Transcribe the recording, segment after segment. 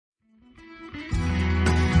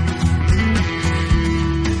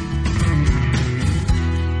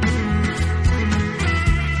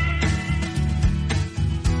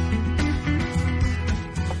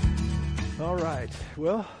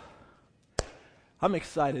Well, I'm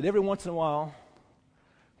excited. Every once in a while,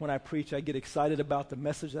 when I preach, I get excited about the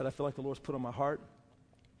message that I feel like the Lord's put on my heart.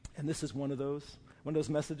 And this is one of those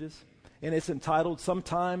messages. And it's entitled,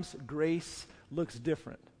 Sometimes Grace Looks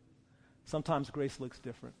Different. Sometimes Grace Looks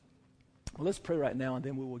Different. Well, let's pray right now, and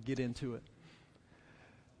then we will get into it.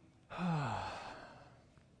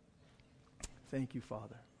 Thank you,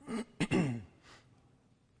 Father.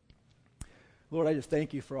 Lord, I just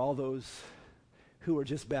thank you for all those who are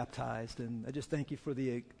just baptized, and I just thank you for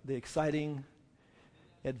the exciting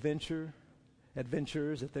adventures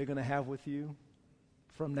that they're going to have with you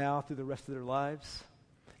from now through the rest of their lives.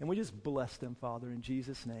 And we just bless them, Father, in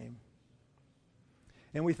Jesus' name.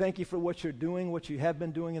 And we thank you for what you're doing, what you have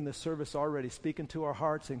been doing in this service already, speaking to our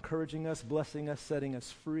hearts, encouraging us, blessing us, setting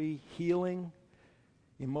us free, healing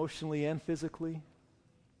emotionally and physically.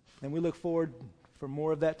 And we look forward for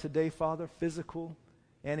more of that today, Father, physical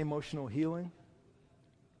and emotional healing.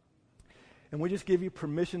 And we just give you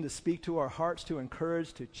permission to speak to our hearts, to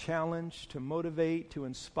encourage, to challenge, to motivate, to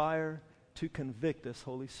inspire, to convict us,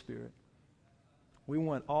 Holy Spirit. We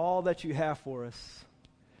want all that you have for us,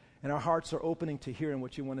 and our hearts are opening to hearing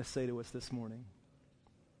what you want to say to us this morning.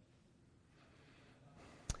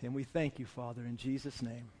 And we thank you, Father, in Jesus'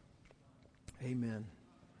 name. Amen.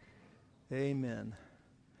 Amen.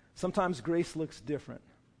 Sometimes grace looks different.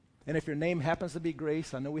 And if your name happens to be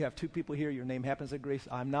Grace, I know we have two people here, your name happens to be Grace,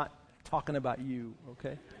 I'm not talking about you,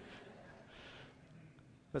 okay?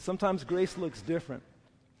 But sometimes grace looks different.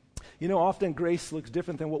 You know, often grace looks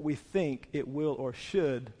different than what we think it will or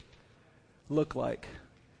should look like.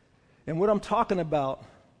 And what I'm talking about,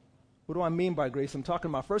 what do I mean by grace? I'm talking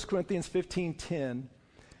about 1 Corinthians 15:10. It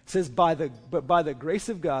says, but by the grace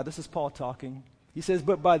of God, this is Paul talking. He says,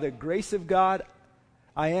 but by the grace of God,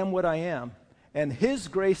 I am what I am. And his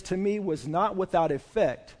grace to me was not without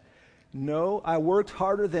effect. No, I worked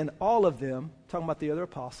harder than all of them, talking about the other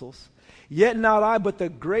apostles. Yet not I, but the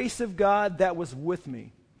grace of God that was with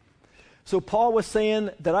me. So Paul was saying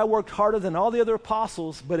that I worked harder than all the other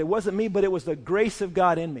apostles, but it wasn't me, but it was the grace of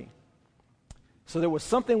God in me. So there was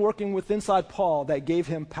something working with inside Paul that gave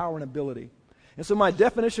him power and ability. And so my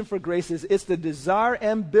definition for grace is it's the desire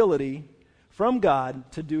and ability from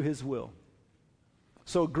God to do his will.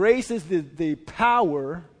 So grace is the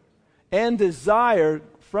power and desire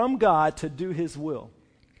from God to do his will.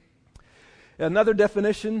 Another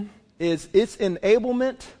definition is it's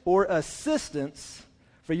enablement or assistance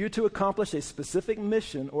for you to accomplish a specific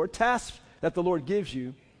mission or task that the Lord gives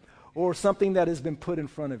you, or something that has been put in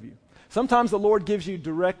front of you. Sometimes the Lord gives you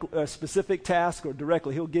a specific task, or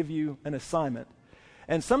directly he'll give you an assignment.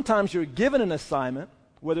 And sometimes you're given an assignment,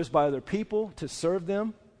 whether it's by other people to serve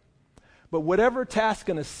them. But whatever task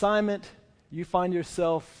and assignment you find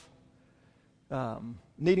yourself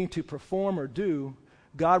needing to perform or do,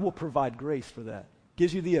 God will provide grace for that.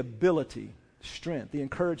 Gives you the ability, strength, the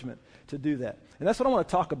encouragement to do that. And that's what I want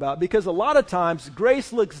to talk about, because a lot of times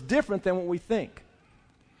grace looks different than what we think.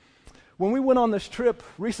 When we went on this trip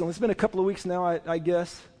recently, it's been a couple of weeks now, I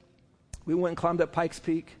guess, we went and climbed up Pikes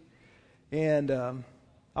Peak, and I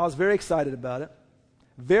was very excited about it.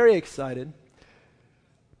 Very excited.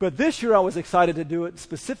 But this year I was excited to do it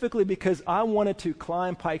specifically because I wanted to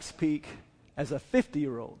climb Pikes Peak as a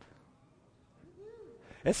 50-year-old.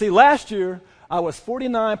 And see, last year I was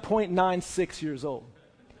 49.96 years old.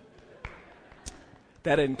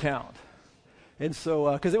 That didn't count. And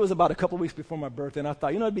so, because it was about a couple weeks before my birthday, and I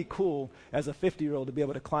thought, it'd be cool as a 50-year-old to be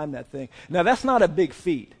able to climb that thing. Now, that's not a big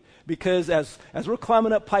feat, because as we're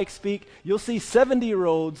climbing up Pikes Peak, you'll see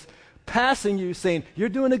 70-year-olds passing you saying, you're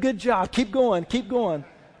doing a good job, keep going,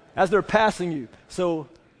 as they're passing you. So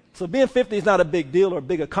being 50 is not a big deal or a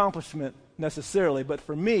big accomplishment necessarily, but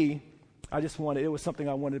for me, it was something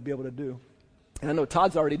I wanted to be able to do. And I know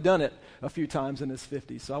Todd's already done it a few times in his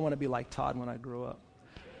 50s, so I want to be like Todd when I grow up.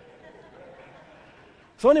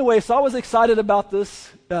 So anyway, I was excited about this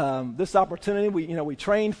opportunity. We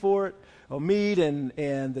trained for it. Omid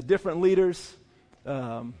and the different leaders,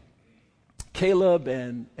 Caleb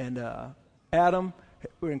and Adam,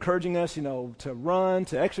 were encouraging us, to run,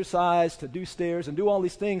 to exercise, to do stairs, and do all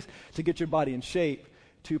these things to get your body in shape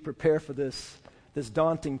to prepare for this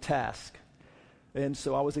daunting task. And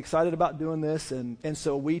so I was excited about doing this, and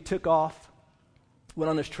so we took off, went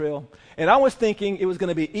on this trail, and I was thinking it was going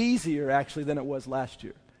to be easier actually than it was last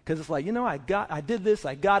year, because it's like, I did this,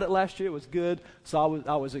 I got it last year, it was good, so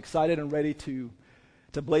I was excited and ready to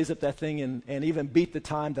blaze up that thing and even beat the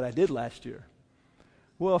time that I did last year.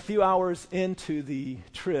 Well, a few hours into the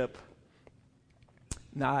trip,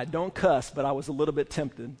 now I don't cuss, but I was a little bit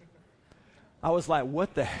tempted. I was like,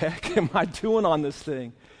 what the heck am I doing on this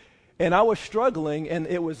thing? And I was struggling, and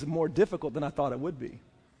it was more difficult than I thought it would be.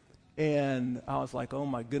 And I was like, oh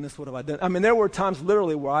my goodness, what have I done? I mean, there were times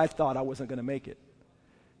literally where I thought I wasn't going to make it.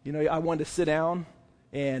 You know, I wanted to sit down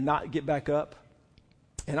and not get back up.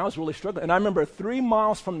 And I was really struggling. And I remember 3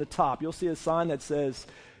 miles from the top, you'll see a sign that says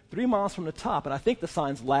 3 miles from the top. And I think the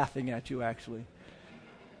sign's laughing at you, actually.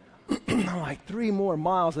 I'm like, 3 more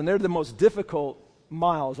miles. And they're the most difficult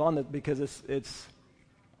miles on it because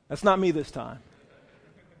that's not me this time.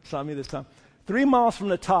 It's not me this time. 3 miles from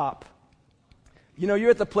the top. You know, you're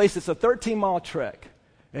at the place, it's a 13-mile trek,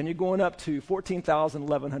 and you're going up to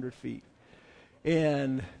 1,100 feet.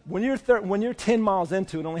 And when you're 10 miles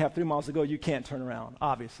into it and only have 3 miles to go, you can't turn around,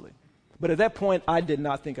 obviously. But at that point, I did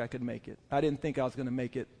not think I could make it. I didn't think I was going to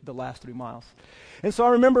make it the last 3 miles. And so I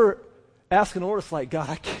remember asking the Lord, it's like, God,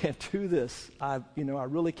 I can't do this. I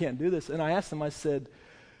really can't do this. And I asked him, I said,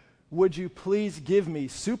 would you please give me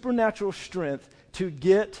supernatural strength to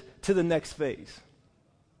get to the next phase?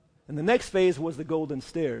 And the next phase was the golden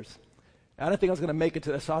stairs. I didn't think I was going to make it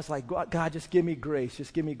to that. So I was like, God, just give me grace.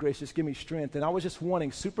 Just give me grace. Just give me strength. And I was just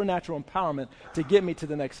wanting supernatural empowerment to get me to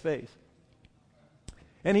the next phase.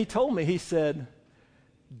 And he told me, he said,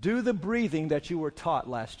 do the breathing that you were taught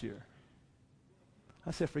last year.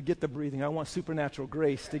 I said, forget the breathing. I want supernatural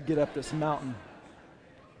grace to get up this mountain.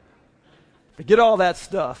 Forget all that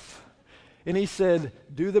stuff. And he said,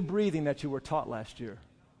 do the breathing that you were taught last year.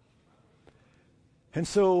 And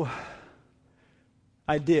so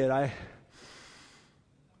I did. I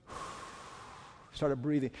started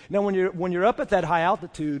breathing. Now, when you're up at that high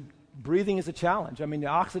altitude, breathing is a challenge. I mean, the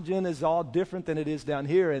oxygen is all different than it is down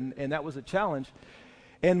here, and that was a challenge.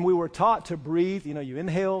 And we were taught to breathe. You know, you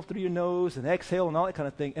inhale through your nose and exhale and all that kind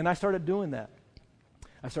of thing. And I started doing that.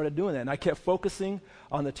 And I kept focusing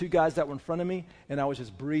on the 2 guys that were in front of me, and I was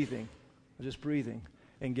just breathing.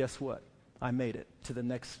 And guess what? I made it to the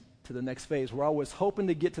next phase, where I was hoping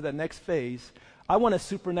to get to that next phase. I wanted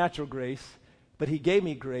supernatural grace, but he gave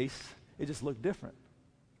me grace. It just looked different.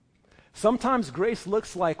 Sometimes grace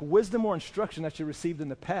looks like wisdom or instruction that you received in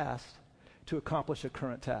the past to accomplish a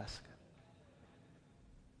current task.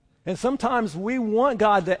 And sometimes we want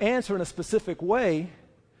God to answer in a specific way,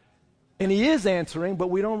 and he is answering,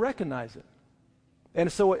 but we don't recognize it.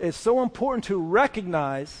 And so it's so important to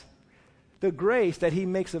recognize the grace that he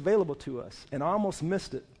makes available to us. And I almost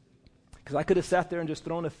missed it. Because I could have sat there and just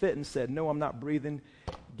thrown a fit and said, no, I'm not breathing.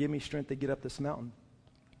 Give me strength to get up this mountain.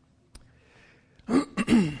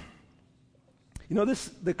 You know,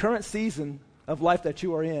 the current season of life that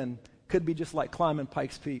you are in could be just like climbing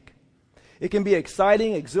Pikes Peak. It can be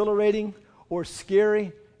exciting, exhilarating, or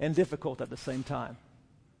scary and difficult at the same time.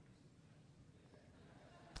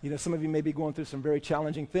 You know, some of you may be going through some very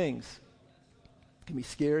challenging things. It can be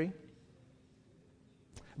scary.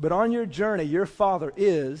 But on your journey, your Father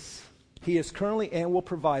He is currently and will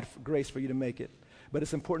provide grace for you to make it. But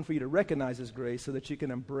it's important for you to recognize His grace so that you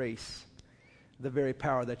can embrace the very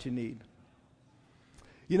power that you need.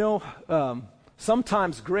 You know,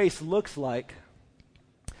 sometimes grace looks like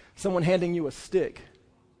someone handing you a stick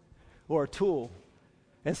or a tool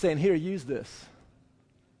and saying, here, use this.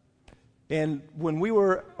 And when we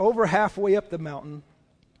were over halfway up the mountain,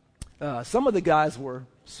 some of the guys were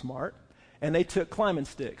smart, and they took climbing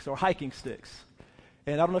sticks or hiking sticks.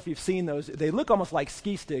 And I don't know if you've seen those. They look almost like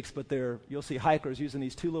ski sticks, but you'll see hikers using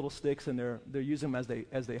these 2 little sticks, and they're using them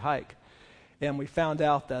as they hike. And we found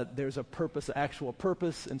out that there's a purpose, actual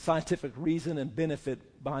purpose, and scientific reason and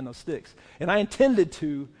benefit behind those sticks. And I intended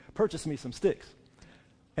to purchase me some sticks.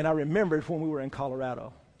 And I remembered when we were in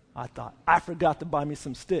Colorado, I thought, I forgot to buy me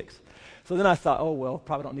some sticks. So then I thought, oh, well,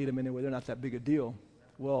 probably don't need them anyway. They're not that big a deal.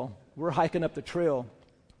 Well, we're hiking up the trail,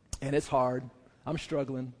 and it's hard. I'm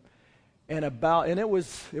struggling. And it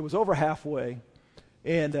was over halfway,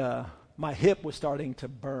 and my hip was starting to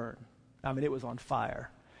burn. I mean, it was on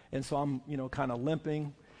fire. And so I'm, kind of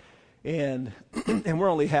limping, and we're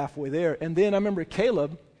only halfway there. And then I remember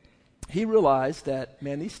Caleb, he realized that,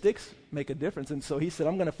 man, these sticks make a difference. And so he said,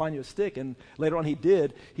 I'm going to find you a stick. And later on he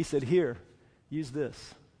did. He said, here, use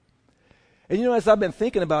this. And as I've been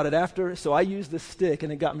thinking about it so I used this stick,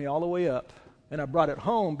 and it got me all the way up. And I brought it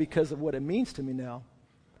home because of what it means to me now.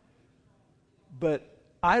 But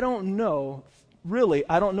I don't know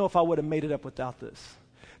if I would have made it up without this.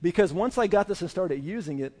 Because once I got this and started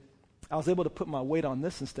using it, I was able to put my weight on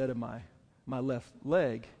this instead of my left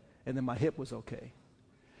leg, and then my hip was okay.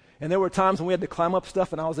 And there were times when we had to climb up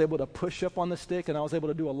stuff, and I was able to push up on the stick, and I was able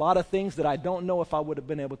to do a lot of things that I don't know if I would have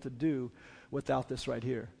been able to do without this right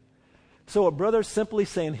here. So a brother simply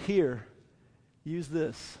saying, here, use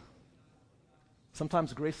this.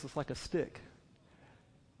 Sometimes grace looks like a stick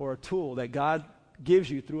or a tool that God gives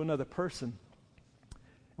you through another person.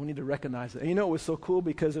 We need to recognize it. And it was so cool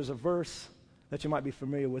because there's a verse that you might be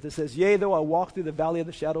familiar with. It says, "Yea, though I walk through the valley of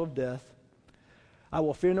the shadow of death, I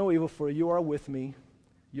will fear no evil, for you are with me.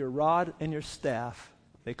 Your rod and your staff,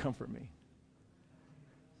 they comfort me."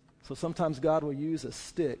 So sometimes God will use a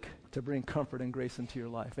stick to bring comfort and grace into your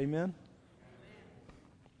life. Amen?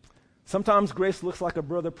 Sometimes grace looks like a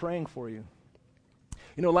brother praying for you.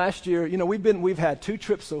 Last year, we've had 2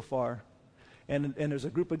 trips so far, and there's a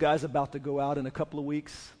group of guys about to go out in a couple of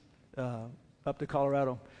weeks up to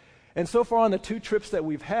Colorado. And so far on the 2 trips that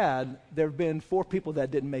we've had, there have been 4 people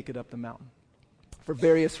that didn't make it up the mountain for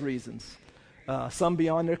various reasons. Some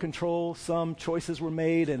beyond their control, some choices were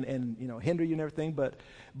made and hinder you and everything. But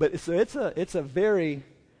it's a very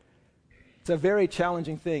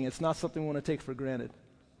challenging thing. It's not something we want to take for granted.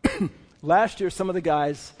 Last year, some of the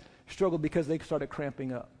guys struggled because they started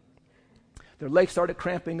cramping up. Their legs started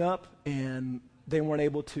cramping up, and they weren't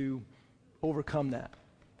able to overcome that.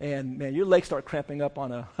 And man, your legs start cramping up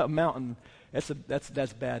on a mountain.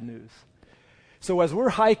 That's bad news. So as we're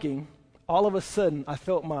hiking, all of a sudden, I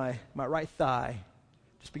felt my right thigh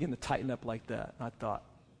just begin to tighten up like that. And I thought,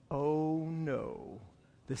 oh no,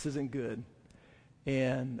 this isn't good.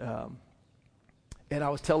 And I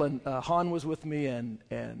was telling, Han was with me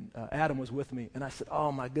and Adam was with me. And I said,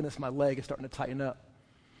 oh my goodness, my leg is starting to tighten up.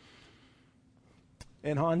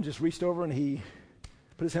 And Han just reached over and he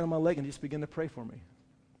put his hand on my leg and just began to pray for me.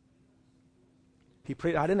 He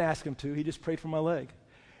prayed. I didn't ask him to. He just prayed for my leg.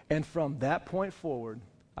 And from that point forward,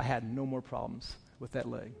 I had no more problems with that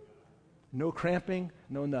leg. No cramping,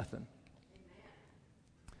 no nothing.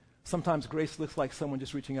 Sometimes grace looks like someone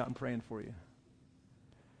just reaching out and praying for you.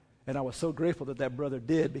 And I was so grateful that brother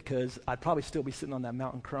did, because I'd probably still be sitting on that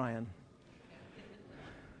mountain crying.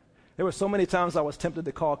 There were so many times I was tempted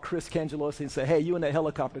to call Chris Cangelosi and say, "Hey, you in that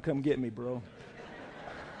helicopter, come get me, bro."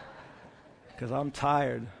 Because I'm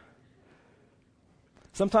tired.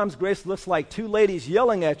 Sometimes grace looks like 2 ladies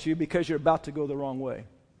yelling at you because you're about to go the wrong way.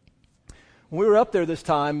 When we were up there this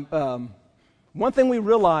time, one thing we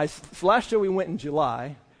realized, so last year we went in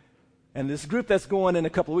July, and this group that's going in a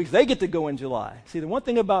couple of weeks, they get to go in July. See, the one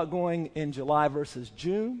thing about going in July versus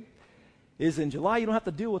June is in July you don't have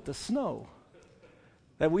to deal with the snow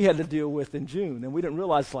that we had to deal with in June. And we didn't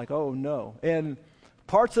realize, oh no. And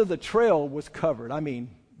parts of the trail was covered,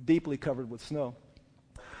 deeply covered with snow.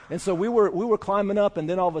 And so we were climbing up, and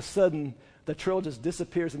then all of a sudden the trail just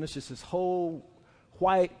disappears, and it's just this whole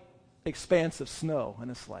white expanse of snow.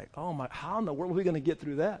 And it's like, oh my, how in the world are we going to get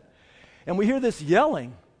through that? And we hear this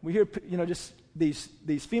yelling. We hear, just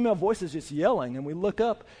these female voices just yelling, and we look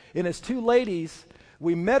up, and it's 2 ladies.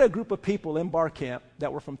 We met a group of people in bar camp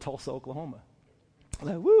that were from Tulsa, Oklahoma.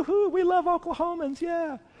 Like, woohoo, we love Oklahomans,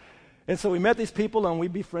 yeah. And so we met these people, and we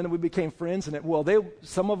befriended, we became friends, and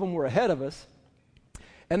some of them were ahead of us,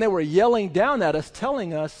 and they were yelling down at us,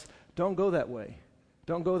 telling us, don't go that way.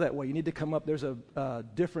 Don't go that way. You need to come up. There's a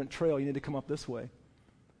different trail. You need to come up this way.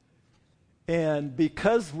 And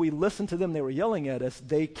because we listened to them, they were yelling at us,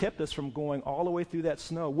 they kept us from going all the way through that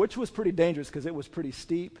snow, which was pretty dangerous because it was pretty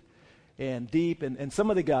steep and deep. And some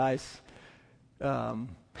of the guys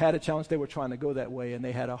had a challenge. They were trying to go that way, and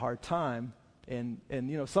they had a hard time. And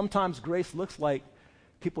sometimes grace looks like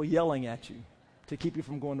people yelling at you to keep you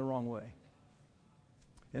from going the wrong way.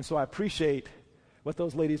 And so I appreciate what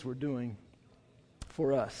those ladies were doing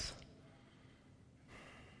for us.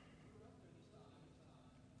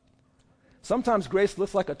 Sometimes grace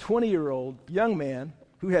looks like a 20-year-old young man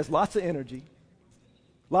who has lots of energy,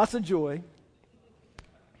 lots of joy.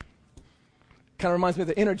 Kind of reminds me of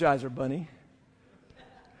the Energizer Bunny.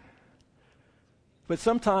 But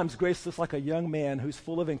sometimes grace looks like a young man who's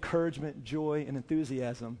full of encouragement, joy, and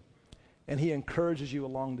enthusiasm, and he encourages you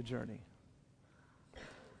along the journey.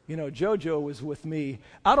 JoJo was with me.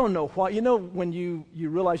 I don't know why. When you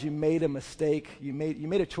realize you made a mistake, you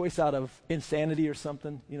made a choice out of insanity or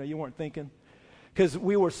something. You weren't thinking. Because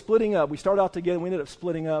we were splitting up. We started out together. We ended up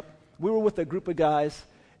splitting up. We were with a group of guys,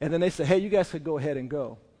 and then they said, "Hey, you guys could go ahead and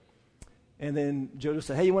go." And then JoJo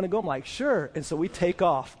said, "Hey, you want to go?" I'm like, "Sure." And so we take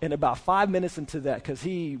off. And about 5 minutes into that, because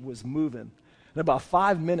he was moving, and about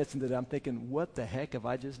 5 minutes into that, I'm thinking, what the heck have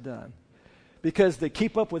I just done? Because to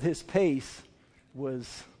keep up with his pace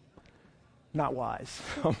was not wise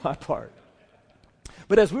on my part.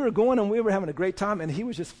 But as we were going and we were having a great time, and he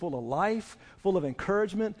was just full of life, full of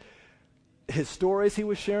encouragement. His stories he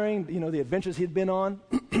was sharing, the adventures he'd been on.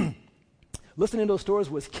 Listening to those stories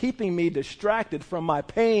was keeping me distracted from my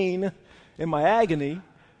pain and my agony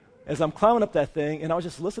as I'm climbing up that thing. And I was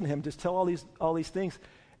just listening to him just tell all these things.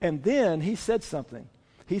 And then he said something.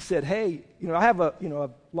 He said, "Hey, I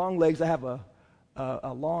have long legs. I have a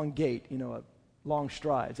a long gait, long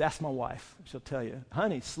strides. Ask my wife. She'll tell you,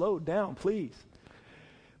 honey, slow down, please.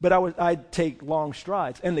 But I'd take long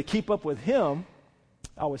strides. And to keep up with him,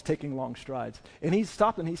 I was taking long strides. And he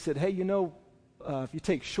stopped and he said, hey, if you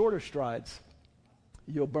take shorter strides,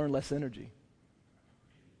 you'll burn less energy.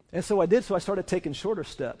 And so I did. So I started taking shorter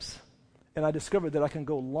steps. And I discovered that I can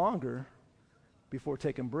go longer before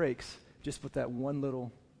taking breaks just with that one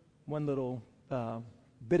little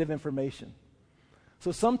bit of information.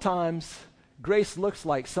 So sometimes grace looks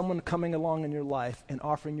like someone coming along in your life and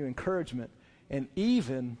offering you encouragement and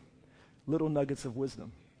even little nuggets of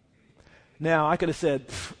wisdom. Now, I could have said,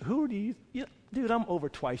 who do you dude, I'm over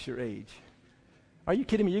twice your age. Are you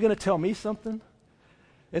kidding me? You're going to tell me something?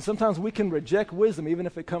 And sometimes we can reject wisdom even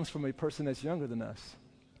if it comes from a person that's younger than us.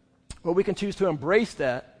 Or we can choose to embrace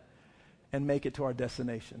that and make it to our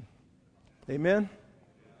destination. Amen?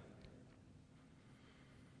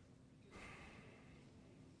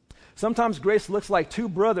 Sometimes grace looks like two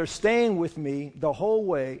brothers staying with me the whole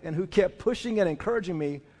way and who kept pushing and encouraging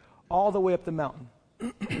me all the way up the mountain.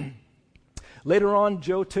 Later on,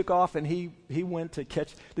 Joe took off and he went to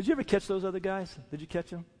catch. Did you ever catch those other guys? Did you catch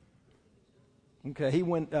them? Okay, he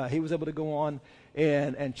was able to go on,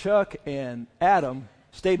 and Chuck and Adam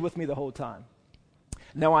stayed with me the whole time.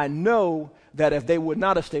 Now I know that if they would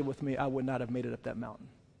not have stayed with me, I would not have made it up that mountain.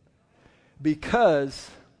 Because,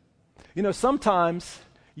 sometimes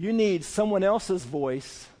you need someone else's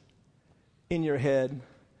voice in your head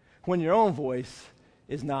when your own voice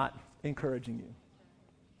is not encouraging you.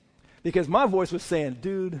 Because my voice was saying,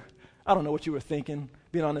 dude, I don't know what you were thinking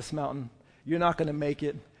being on this mountain. You're not going to make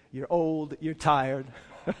it. You're old. You're tired.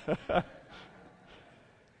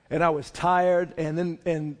 And I was tired.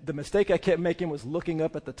 And the mistake I kept making was looking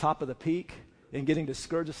up at the top of the peak and getting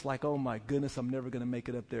discouraged. It's like, oh my goodness, I'm never going to make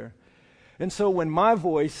it up there. And so when my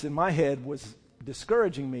voice in my head was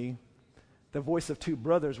discouraging me, the voice of two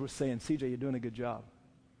brothers was saying, CJ, you're doing a good job.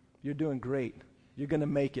 You're doing great. You're going to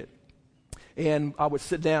make it. And I would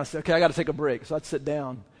sit down and say, okay, I got to take a break. So I'd sit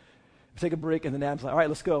down, take a break, and then Adam's like, all right,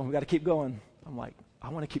 let's go. We got to keep going. I'm like, I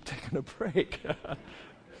want to keep taking a break.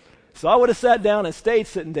 So I would have sat down and stayed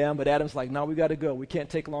sitting down, but Adam's like, no, we got to go. We can't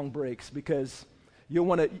take long breaks because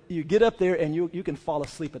you get up there and you can fall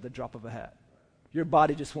asleep at the drop of a hat. Your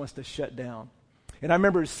body just wants to shut down. And I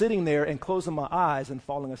remember sitting there and closing my eyes and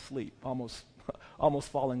falling asleep, almost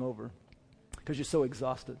falling over because you're so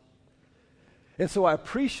exhausted. And so I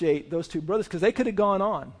appreciate those two brothers because they could have gone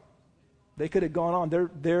on. They could have gone on.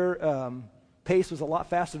 Their pace was a lot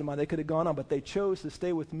faster than mine. They could have gone on, but they chose to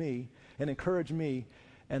stay with me and encourage me,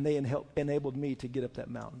 and they enabled me to get up that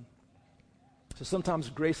mountain. So sometimes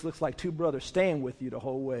grace looks like two brothers staying with you the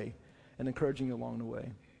whole way and encouraging you along the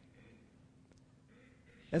way.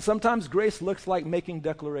 And sometimes grace looks like making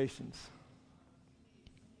declarations.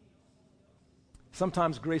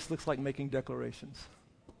 Sometimes grace looks like making declarations.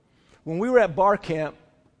 When we were at bar camp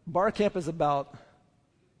is about,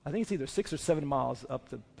 I think it's either 6 or 7 miles up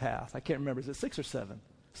the path. I can't remember. Is it 6 or 7?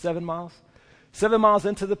 7 miles? 7 miles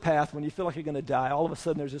into the path, when you feel like you're going to die, all of a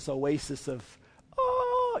sudden there's this oasis of,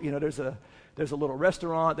 there's a little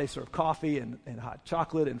restaurant. They serve coffee and hot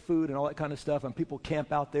chocolate and food and all that kind of stuff, and people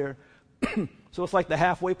camp out there. So it's like the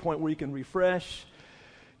halfway point where you can refresh,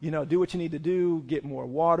 do what you need to do, get more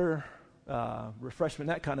water, refreshment,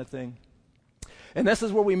 that kind of thing. And this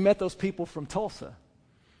is where we met those people from Tulsa.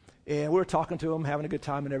 And we were talking to them, having a good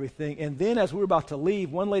time and everything. And then as we were about to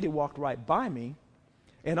leave, one lady walked right by me.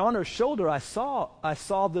 And on her shoulder, I saw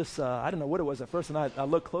this, I don't know what it was at first, and I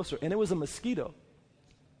looked closer, and it was a mosquito.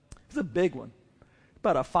 It's a big one,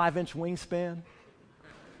 about a 5-inch wingspan.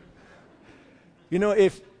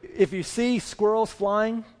 If you see squirrels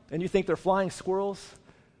flying, and you think they're flying squirrels,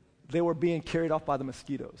 they were being carried off by the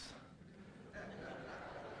mosquitoes.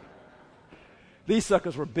 These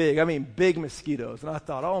suckers were big. I mean, big mosquitoes. And I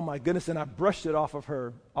thought, oh my goodness, and I brushed it off of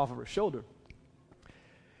her shoulder.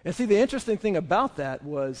 And see, the interesting thing about that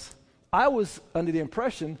was I was under the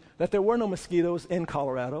impression that there were no mosquitoes in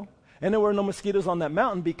Colorado, and there were no mosquitoes on that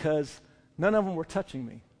mountain because none of them were touching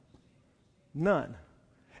me. None.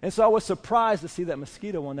 And so I was surprised to see that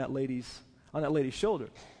mosquito on that lady's shoulder.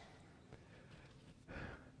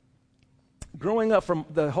 Growing up, from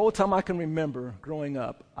the whole time I can remember growing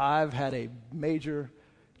up, I've had a major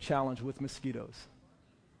challenge with mosquitoes.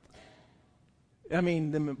 I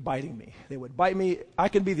mean, them biting me. They would bite me. I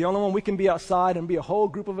could be the only one. We can be outside and be a whole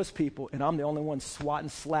group of us people, and I'm the only one swatting,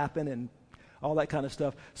 slapping, and all that kind of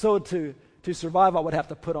stuff. So to survive, I would have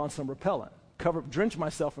to put on some repellent, drench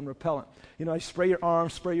myself in repellent. I spray your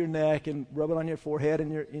arms, spray your neck, and rub it on your forehead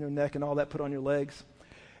and your neck and all that, put on your legs.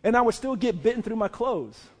 And I would still get bitten through my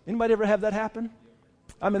clothes. Anybody ever have that happen?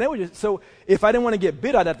 I mean, they were just, so if I didn't want to get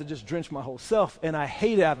bit, I'd have to just drench my whole self. And I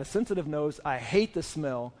hate it. I have a sensitive nose. I hate the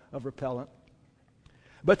smell of repellent.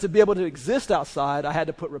 But to be able to exist outside, I had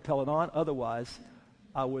to put repellent on. Otherwise,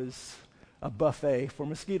 I was a buffet for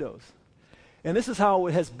mosquitoes. And this is how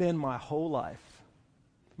it has been my whole life.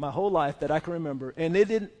 My whole life that I can remember. And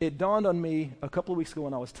it dawned on me a couple of weeks ago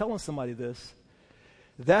when I was telling somebody this.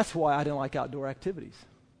 That's why I didn't like outdoor activities.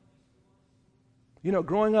 You know,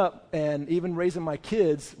 growing up and even raising my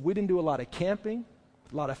kids, we didn't do a lot of camping,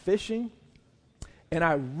 a lot of fishing. And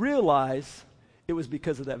I realized it was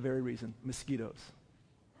because of that very reason, mosquitoes.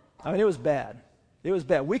 I mean, it was bad. It was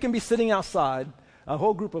bad. We can be sitting outside, a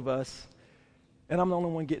whole group of us, and I'm the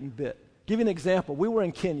only one getting bit. Give you an example. We were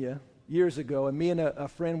in Kenya years ago, and me and a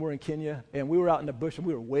friend were in Kenya, and we were out in the bush, and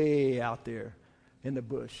we were way out there in the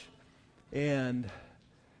bush. And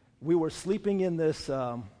we were sleeping in this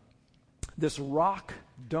rock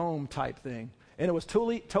dome type thing. And it was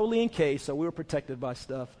totally encased, so we were protected by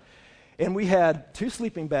stuff. And we had 2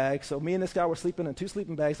 sleeping bags, so me and this guy were sleeping in 2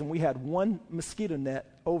 sleeping bags, and we had 1 mosquito net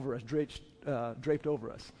over us, draped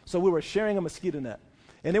over us. So we were sharing a mosquito net.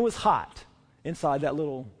 And it was hot inside that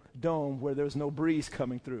little dome where there was no breeze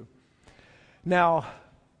coming through. Now,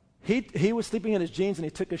 he was sleeping in his jeans, and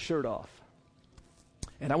he took his shirt off.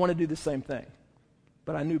 And I wanted to do the same thing,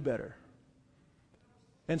 but I knew better.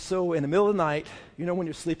 And so in the middle of the night, you know when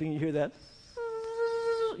you're sleeping, you hear that,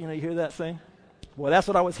 you hear that thing? Well, that's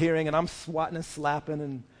what I was hearing, and I'm swatting and slapping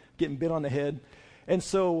and getting bit on the head. And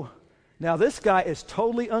so now this guy is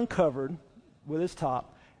totally uncovered with his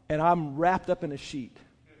top, and I'm wrapped up in a sheet.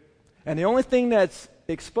 And the only thing that's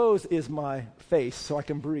exposed is my face, so I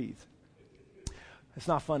can breathe. It's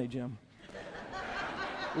not funny, Jim.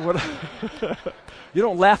 You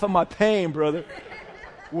don't laugh at my pain, brother.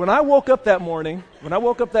 When I woke up that morning,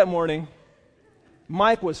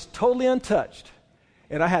 Mike was totally untouched,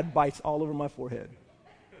 and I had bites all over my forehead.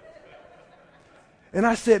 And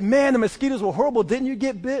I said, man, the mosquitoes were horrible. Didn't you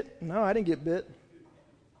get bit? No, I didn't get bit.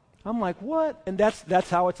 I'm like, what? And that's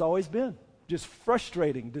how it's always been. Just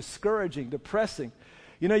frustrating, discouraging, depressing.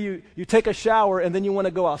 You know, you take a shower, and then you want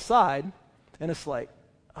to go outside, and it's like,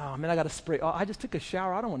 oh, man, I got to spray. Oh, I just took a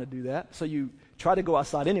shower. I don't want to do that. So you try to go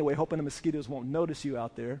outside anyway, hoping the mosquitoes won't notice you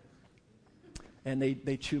out there, and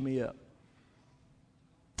they chew me up.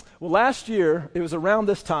 Well, last year, it was around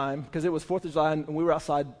this time, because it was 4th of July, and we were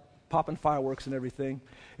outside popping fireworks and everything,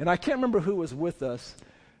 and I can't remember who was with us,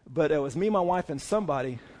 but it was me, my wife, and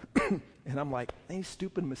somebody, and I'm like, these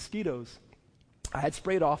stupid mosquitoes. I had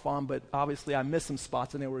sprayed off on, but obviously I missed some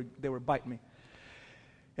spots, and they were biting me.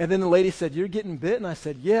 And then the lady said, you're getting bit? And I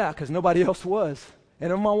said, yeah, because nobody else was.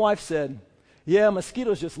 And then my wife said, yeah,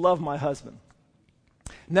 mosquitoes just love my husband.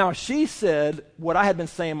 Now, she said what I had been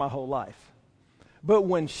saying my whole life. But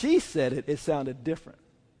when she said it, it sounded different.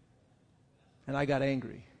 And I got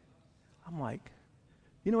angry. I'm like,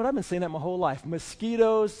 you know what? I've been saying that my whole life.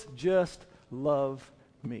 Mosquitoes just love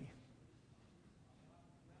me.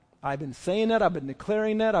 I've been saying that. I've been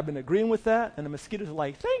declaring that. I've been agreeing with that. And the mosquitoes are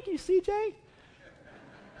like, thank you, CJ.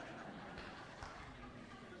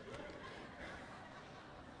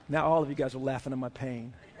 Now all of you guys are laughing at my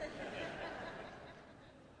pain.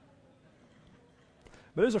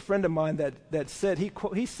 But there's a friend of mine that said,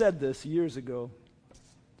 he said this years ago.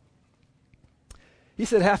 He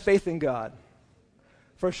said, have faith in God.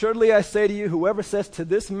 For assuredly I say to you, whoever says to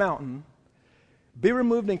this mountain, be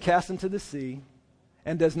removed and cast into the sea,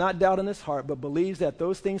 and does not doubt in his heart, but believes that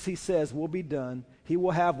those things he says will be done, he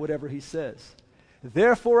will have whatever he says.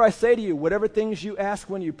 Therefore I say to you, whatever things you ask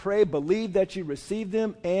when you pray, believe that you receive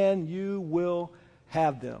them, and you will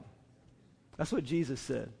have them. That's what Jesus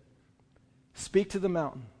said. Speak to the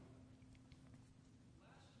mountain.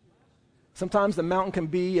 Sometimes the mountain can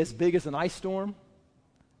be as big as an ice storm.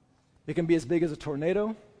 It can be as big as a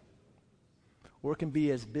tornado. Or it can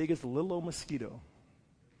be as big as a little old mosquito.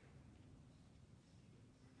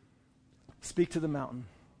 Speak to the mountain.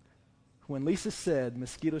 When Lisa said,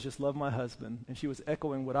 mosquitoes just love my husband, and she was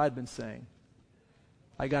echoing what I'd been saying,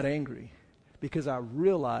 I got angry because I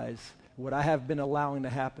realized what I have been allowing to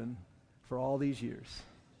happen for all these years,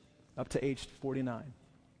 up to age 49.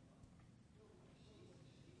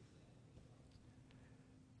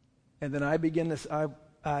 And then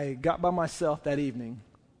I got by myself that evening,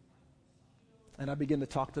 and I began to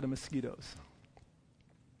talk to the mosquitoes.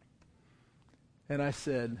 And I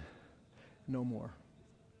said, no more.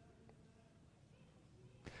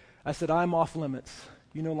 I said, I'm off limits.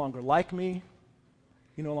 You no longer like me.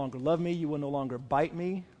 You no longer love me. You will no longer bite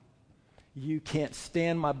me. You can't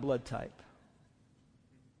stand my blood type.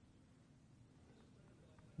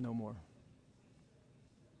 No more.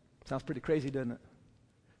 Sounds pretty crazy, doesn't it?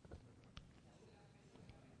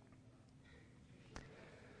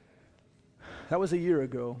 That was a year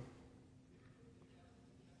ago.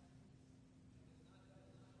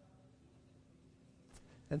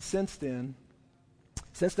 And since then,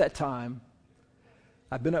 since that time,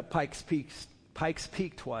 I've been up Pikes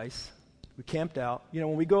Peak twice. We camped out. You know,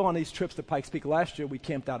 when we go on these trips to Pikes Peak, last year we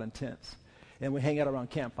camped out in tents, and we hang out around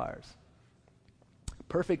campfires.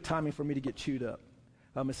 Perfect timing for me to get chewed up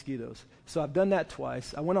by mosquitoes. So I've done that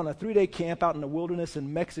twice. I went on a 3-day camp out in the wilderness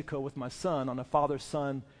in Mexico with my son on a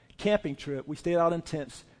father-son camping trip. We stayed out in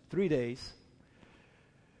tents 3 days.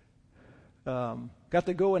 Got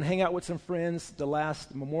to go and hang out with some friends the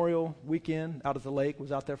last Memorial weekend out at the lake.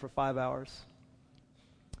 Was out there for 5 hours.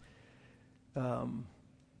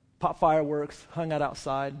 Popped fireworks, hung out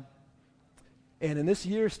outside. And in this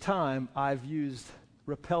year's time, I've used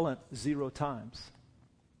repellent 0 times.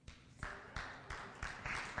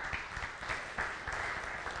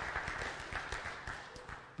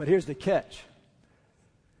 But here's the catch.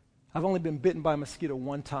 I've only been bitten by a mosquito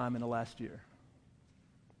 1 time in the last year.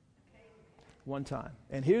 1 time.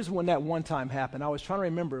 And here's when that 1 time happened. I was trying to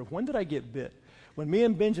remember, when did I get bit? When me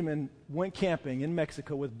and Benjamin went camping in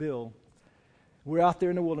Mexico with Bill, we were out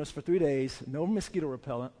there in the wilderness for 3 days, no mosquito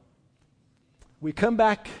repellent. We come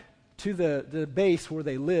back to the base where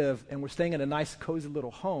they live, and we're staying in a nice, cozy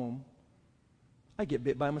little home. I get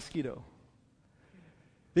bit by a mosquito.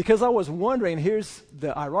 Because I was wondering, here's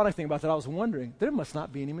the ironic thing about that, I was wondering, there must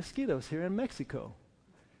not be any mosquitoes here in Mexico.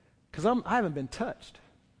 Because I haven't been touched.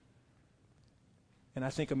 And I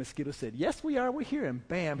think a mosquito said, yes, we are, we're here. And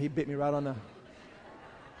bam, he bit me right on the...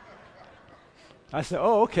 I said,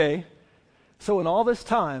 oh, okay. So in all this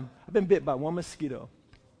time, I've been bit by 1 mosquito.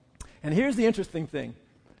 And here's the interesting thing.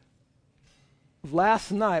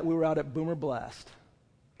 Last night, we were out at Boomer Blast,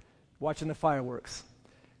 watching the fireworks.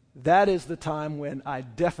 That is the time when I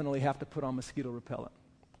definitely have to put on mosquito repellent.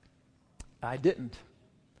 I didn't.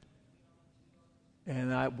 And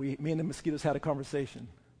me and the mosquitoes had a conversation.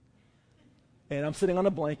 And I'm sitting on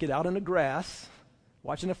a blanket out in the grass,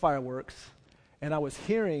 watching the fireworks, and I was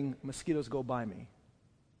hearing mosquitoes go by me.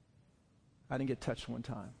 I didn't get touched 1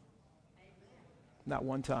 time. Not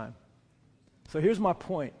 1 time. So here's my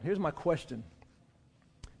point. Here's my question.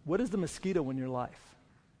 What is the mosquito in your life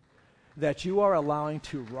that you are allowing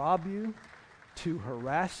to rob you, to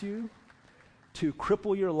harass you, to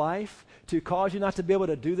cripple your life, to cause you not to be able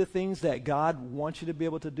to do the things that God wants you to be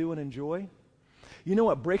able to do and enjoy? You know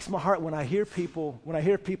what breaks my heart when I hear people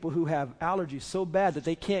who have allergies so bad that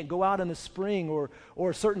they can't go out in the spring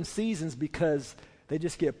or certain seasons because they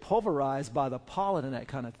just get pulverized by the pollen and that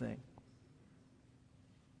kind of thing.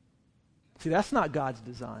 See, that's not God's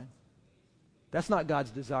design. That's not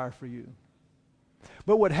God's desire for you.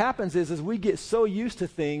 But what happens is we get so used to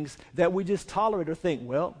things that we just tolerate or think,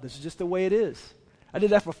 well, this is just the way it is. I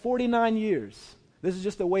did that for 49 years. This is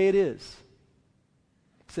just the way it is.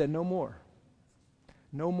 He said, no more.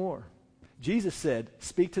 No more. Jesus said,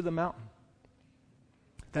 speak to the mountain.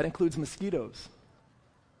 That includes mosquitoes.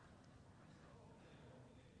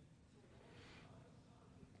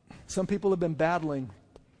 Some people have been battling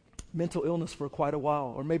mental illness for quite a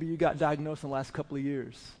while, or maybe you got diagnosed in the last couple of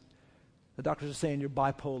years. The doctors are saying you're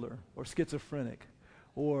bipolar or schizophrenic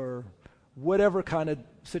or whatever kind of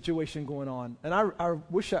situation going on. And I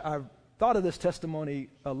wish I thought of this testimony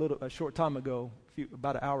a short time ago,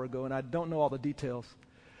 about an hour ago, and I don't know all the details.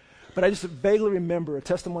 But I just vaguely remember a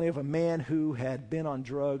testimony of a man who had been on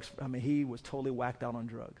drugs. I mean, he was totally whacked out on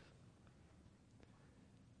drugs.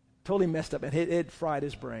 Totally messed up, and it fried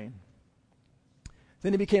his brain.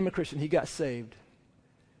 Then he became a Christian. He got saved.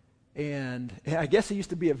 And I guess he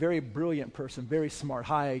used to be a very brilliant person, very smart,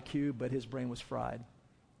 high IQ, but his brain was fried.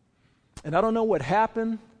 And I don't know what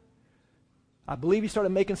happened. I believe he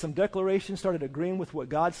started making some declarations, started agreeing with what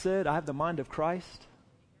God said. I have the mind of Christ.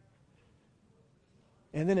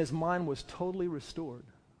 And then his mind was totally restored.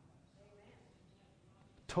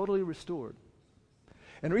 Totally restored.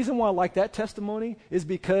 And the reason why I like that testimony is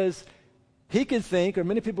because he could think, or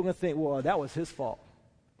many people can think, well, that was his fault.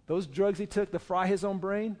 Those drugs he took to fry his own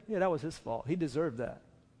brain, yeah, that was his fault. He deserved that.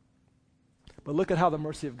 But look at how the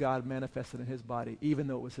mercy of God manifested in his body, even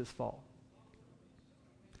though it was his fault.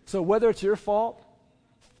 So whether it's your fault,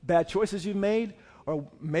 bad choices you've made, or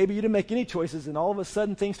maybe you didn't make any choices and all of a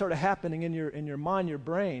sudden things started happening in your mind, your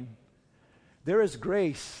brain, there is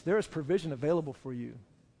grace, there is provision available for you.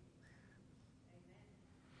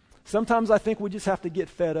 Sometimes I think we just have to get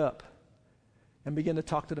fed up and begin to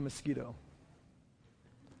talk to the mosquito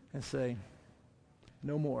and say,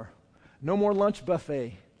 no more. No more lunch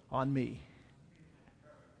buffet on me.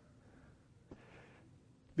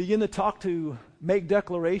 Begin to make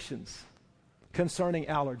declarations concerning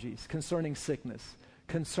allergies, concerning sickness,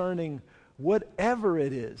 concerning whatever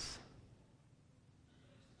it is.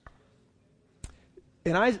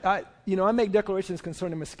 And I make declarations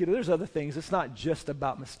concerning mosquitoes. There's other things. It's not just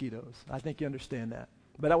about mosquitoes. I think you understand that.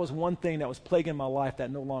 But that was one thing that was plaguing my life that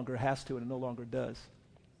no longer has to and it no longer does.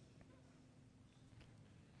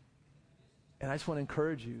 And I just want to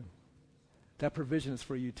encourage you, that provision is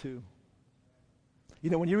for you too. You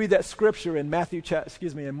know, when you read that scripture in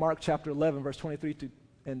Mark chapter 11, verse 23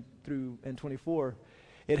 through 24,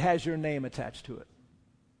 it has your name attached to it.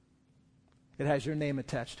 It has your name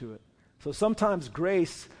attached to it. So sometimes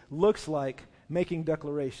grace looks like making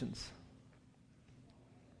declarations.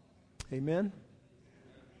 Amen?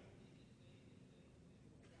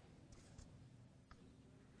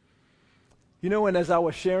 You know, and as I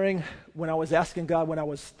was sharing, when I was asking God, when I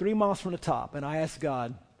was 3 miles from the top, and I asked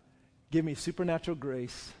God, give me supernatural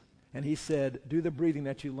grace, and he said, do the breathing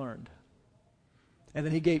that you learned. And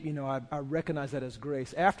then he gave, I recognized that as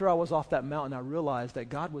grace. After I was off that mountain, I realized that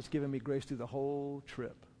God was giving me grace through the whole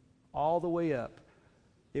trip, all the way up.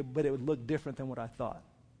 But it would look different than what I thought.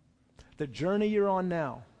 The journey you're on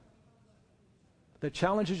now, the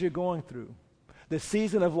challenges you're going through, the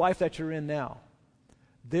season of life that you're in now,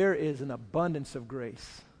 there is an abundance of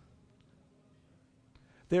grace.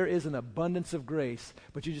 There is an abundance of grace,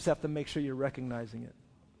 but you just have to make sure you're recognizing it.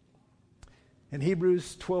 In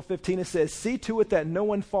Hebrews 12:15 it says, see to it that no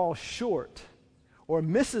one falls short or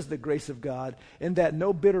misses the grace of God, and that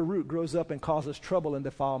no bitter root grows up and causes trouble and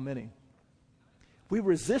defile many. If we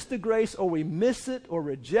resist the grace or we miss it or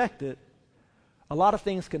reject it, a lot of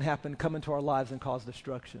things can happen, come into our lives and cause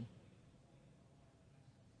destruction.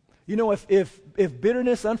 You know, if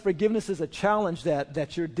bitterness, unforgiveness is a challenge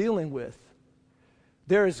that you're dealing with,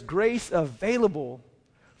 there is grace available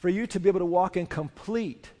for you to be able to walk in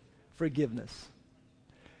complete forgiveness.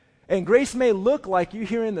 And grace may look like you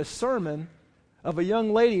hearing the sermon of a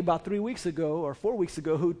young lady about 3 weeks ago or 4 weeks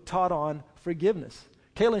ago who taught on forgiveness.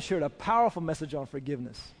 Kaylin shared a powerful message on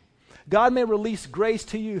forgiveness. God may release grace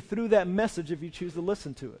to you through that message if you choose to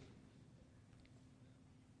listen to it.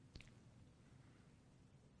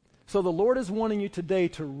 So the Lord is wanting you today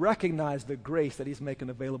to recognize the grace that he's making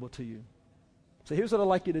available to you. So here's what I'd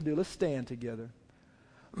like you to do. Let's stand together.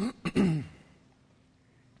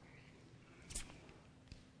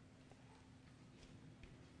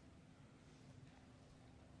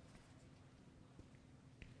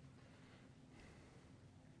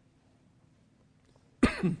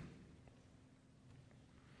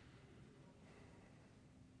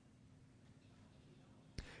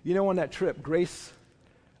 You know, on that trip, grace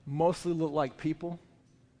mostly looked like people.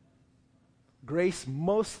 Grace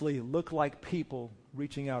mostly looked like people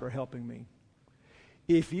reaching out or helping me.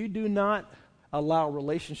 If you do not allow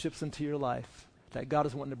relationships into your life that God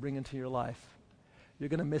is wanting to bring into your life, you're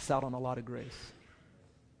going to miss out on a lot of grace.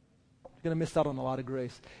 You're going to miss out on a lot of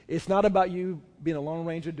grace. It's not about you being a lone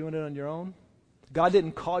ranger doing it on your own. God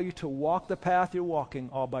didn't call you to walk the path you're walking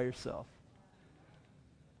all by yourself.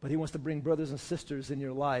 But he wants to bring brothers and sisters in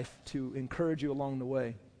your life to encourage you along the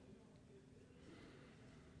way.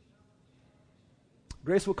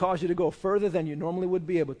 Grace will cause you to go further than you normally would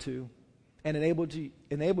be able to, and enable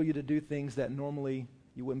you to do things that normally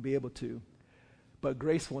you wouldn't be able to. But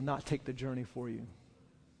grace will not take the journey for you.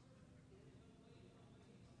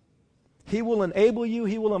 He will enable you,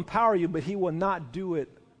 he will empower you, but he will not do it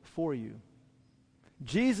for you.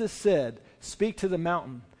 Jesus said, speak to the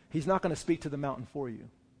mountain. He's not going to speak to the mountain for you.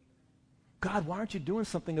 God, why aren't you doing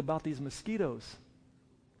something about these mosquitoes?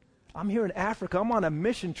 I'm here in Africa. I'm on a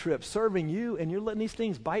mission trip serving you, and you're letting these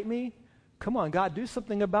things bite me? Come on, God, do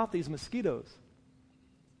something about these mosquitoes.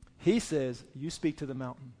 He says, you speak to the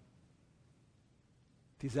mountain.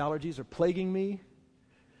 These allergies are plaguing me.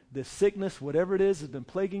 This sickness, whatever it is, has been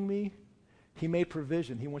plaguing me. He made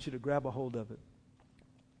provision. He wants you to grab a hold of it.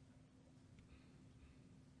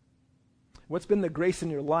 What's been the grace in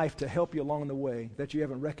your life to help you along the way that you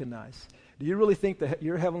haven't recognized? Do you really think that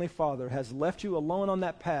your Heavenly Father has left you alone on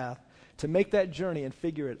that path to make that journey and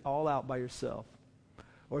figure it all out by yourself?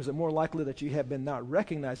 Or is it more likely that you have been not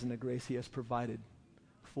recognizing the grace he has provided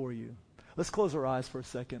for you? Let's close our eyes for a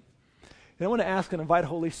second. And I want to ask and invite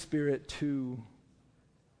Holy Spirit to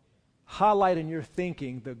highlight in your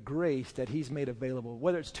thinking the grace that he's made available,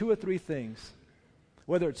 whether it's 2 or 3 things,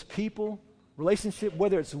 whether it's people, relationship,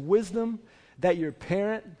 whether it's wisdom that your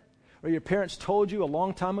parent or your parents told you a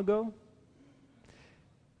long time ago.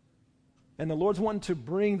 And the Lord's wanting to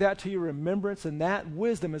bring that to your remembrance, and that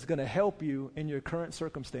wisdom is going to help you in your current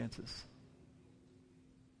circumstances.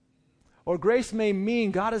 Or grace may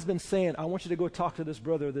mean God has been saying, I want you to go talk to this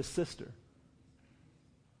brother or this sister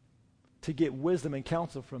to get wisdom and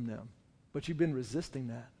counsel from them. But you've been resisting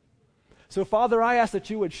that. So, Father, I ask that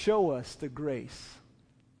you would show us the grace.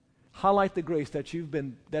 Highlight the grace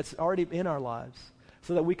that's already in our lives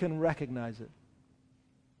so that we can recognize it.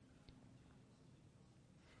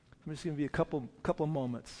 I'm just going to give you a couple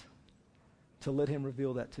moments to let him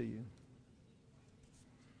reveal that to you.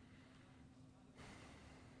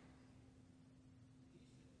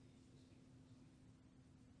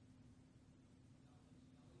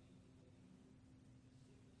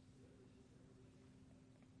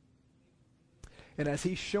 And as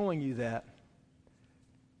he's showing you that,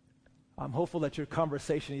 I'm hopeful that your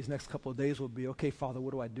conversation these next couple of days will be, okay, Father,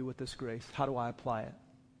 what do I do with this grace? How do I apply it?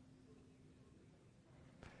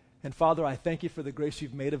 And Father, I thank you for the grace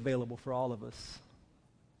you've made available for all of us.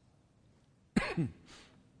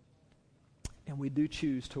 And we do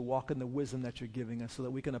choose to walk in the wisdom that you're giving us so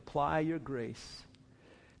that we can apply your grace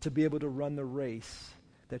to be able to run the race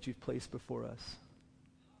that you've placed before us.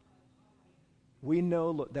 We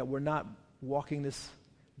know that we're not walking this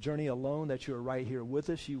journey alone, that you are right here with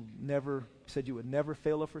us. You said you would never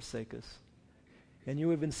fail or forsake us. And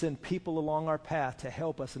you even send people along our path to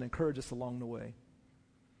help us and encourage us along the way.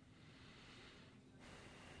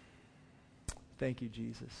 Thank you,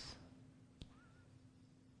 Jesus.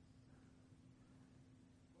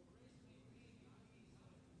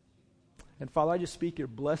 And Father, I just speak your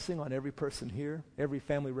blessing on every person here, every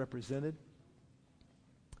family represented.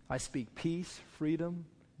 I speak peace, freedom,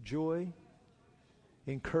 joy,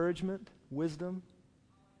 encouragement, wisdom.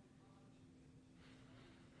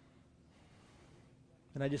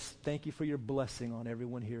 And I just thank you for your blessing on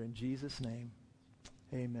everyone here in Jesus' name.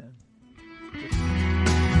 Amen.